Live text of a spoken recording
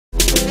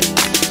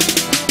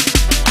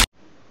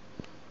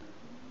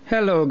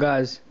Hello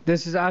guys,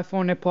 this is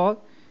iPhone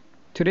Nepal.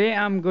 Today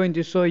I'm going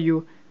to show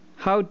you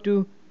how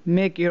to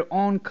make your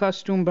own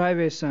custom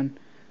vibration.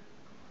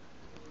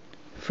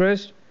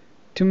 First,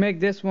 to make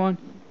this one,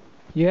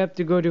 you have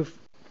to go to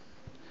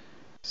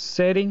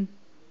setting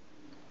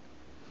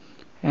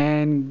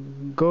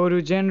and go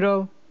to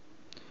general,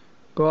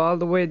 go all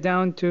the way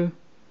down to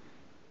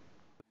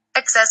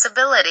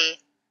accessibility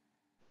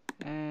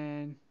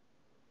and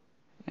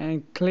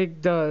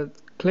click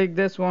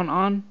this one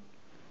on.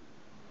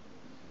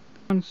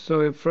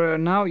 So for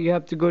now you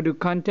have to go to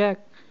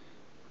contact,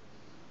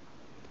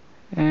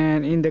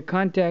 and in the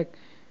contact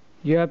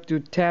you have to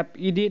tap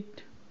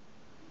edit,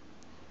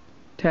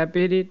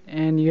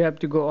 and you have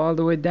to go all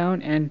the way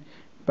down and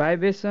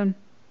vibration,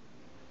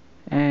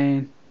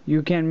 and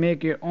you can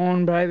make your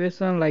own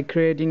vibration, like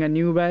creating a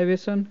new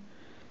vibration,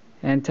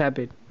 and tap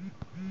it.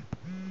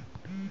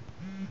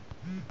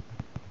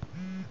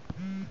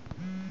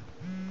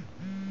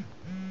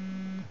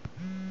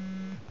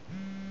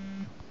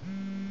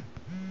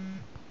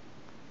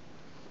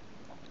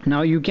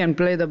 Now you can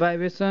play the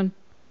vibration.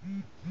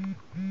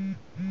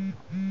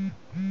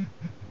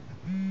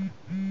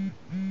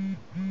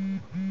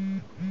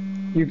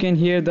 You can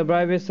hear the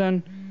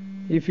vibration.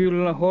 If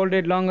you hold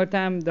it longer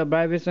time, the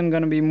vibration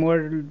gonna be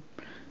more,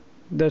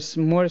 there's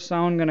more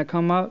sound gonna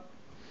come out.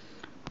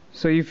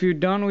 So if you're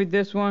done with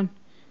this one,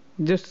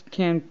 just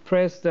can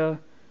press the,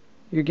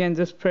 you can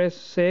just press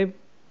save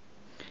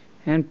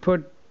and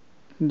put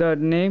the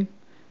name.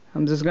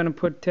 I'm just gonna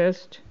put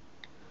test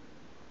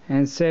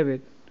and save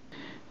it.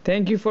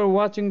 Thank you for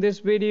watching this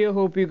video.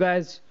 Hope you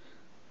guys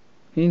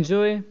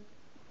enjoy.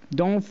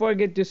 Don't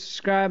forget to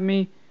subscribe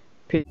me.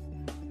 Peace.